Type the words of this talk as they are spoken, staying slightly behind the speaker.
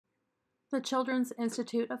The Children's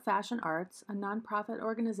Institute of Fashion Arts, a nonprofit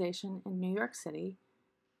organization in New York City,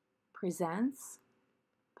 presents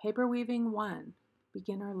PaperWeaving1,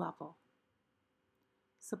 Beginner Level.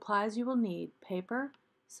 Supplies you will need: paper,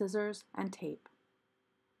 scissors, and tape.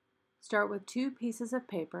 Start with 2 pieces of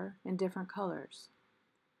paper in different colors.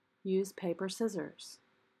 Use paper scissors.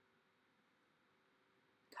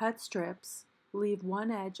 Cut strips, leave one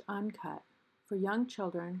edge uncut. For young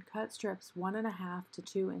children, cut strips 1.5 to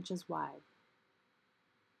 2 inches wide.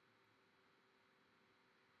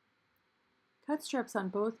 Cut strips on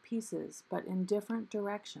both pieces, but in different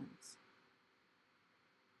directions.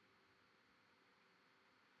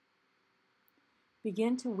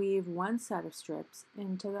 Begin to weave one set of strips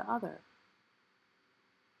into the other.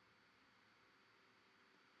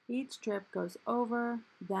 Each strip goes over,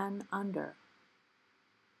 then under.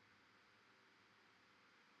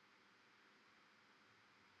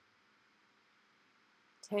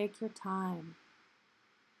 Take your time.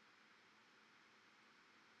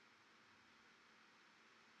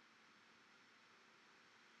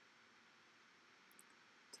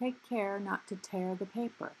 Take care not to tear the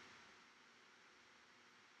paper.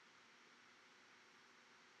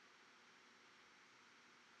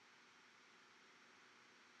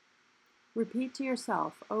 Repeat to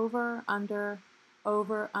yourself over, under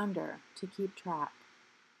to keep track.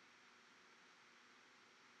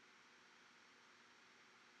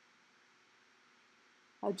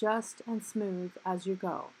 Adjust and smooth as you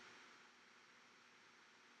go.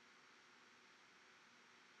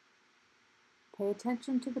 Pay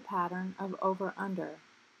attention to the pattern of over-under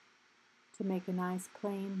to make a nice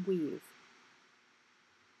plain weave.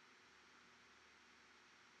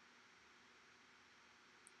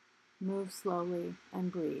 Move slowly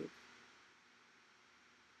and breathe.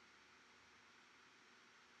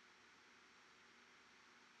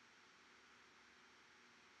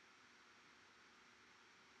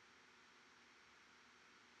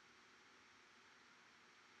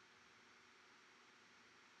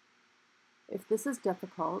 If this is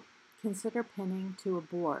difficult, consider pinning to a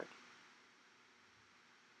board.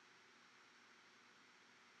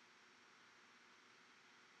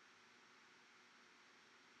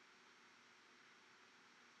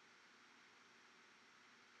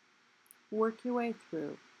 Work your way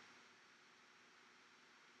through.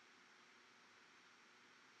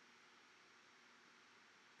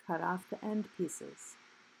 Cut off the end pieces.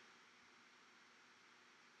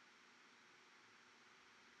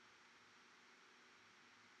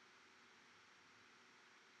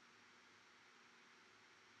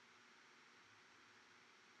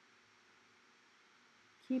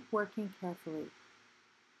 Keep working carefully.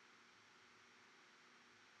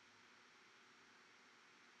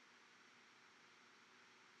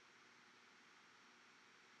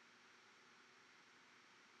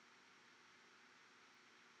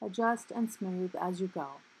 Adjust and smooth as you go.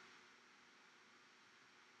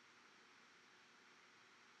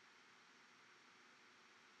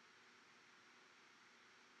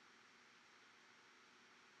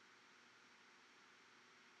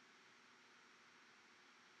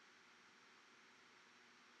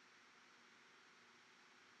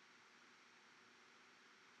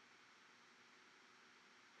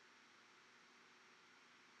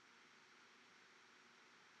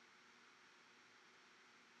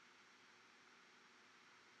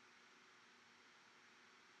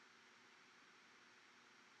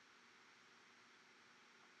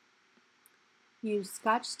 Use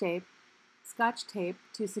Scotch tape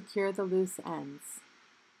to secure the loose ends.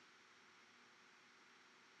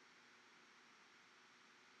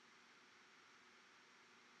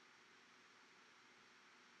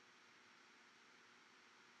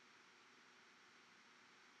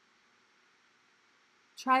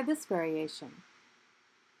 Try this variation.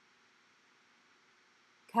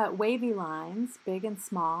 Cut wavy lines, big and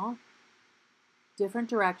small, different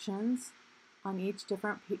directions on each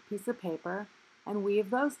different piece of paper, and weave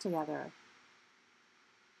those together.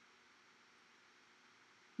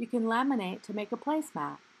 You can laminate to make a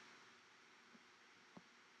placemat.